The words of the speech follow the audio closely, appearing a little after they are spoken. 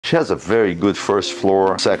She has a very good first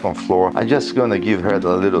floor, second floor. I'm just gonna give her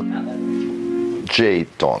the little jade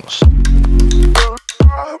tones.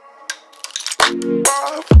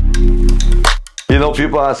 You know,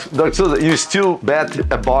 people ask, Dr. Souza, you still bet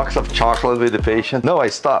a box of chocolate with the patient? No, I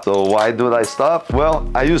stopped. So why did I stop?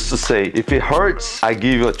 Well, I used to say, if it hurts, I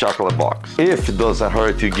give you a chocolate box. If it doesn't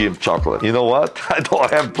hurt, you give chocolate. You know what? I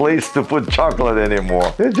don't have place to put chocolate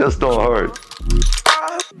anymore. It just don't hurt.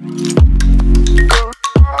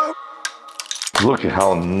 Look at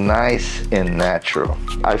how nice and natural.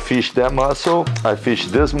 I fish that muscle, I fish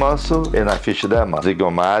this muscle, and I fish that muscle.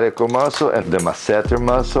 Zygomatic muscle and the masseter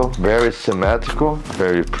muscle. Very symmetrical,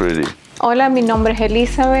 very pretty. Hola, mi nombre es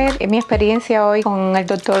Elizabeth. Mi experiencia hoy con el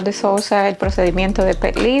doctor Desouza, el procedimiento de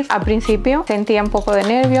facelift. Al principio sentía un poco de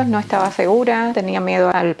nervios, no estaba segura, tenía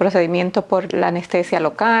miedo al procedimiento por la anestesia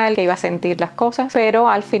local, que iba a sentir las cosas, pero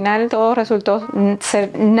al final todo resultó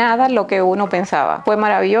ser nada lo que uno pensaba. Fue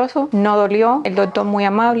maravilloso, no dolió, el doctor muy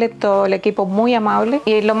amable, todo el equipo muy amable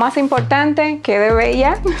y lo más importante, quedé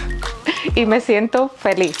bella y me siento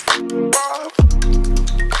feliz.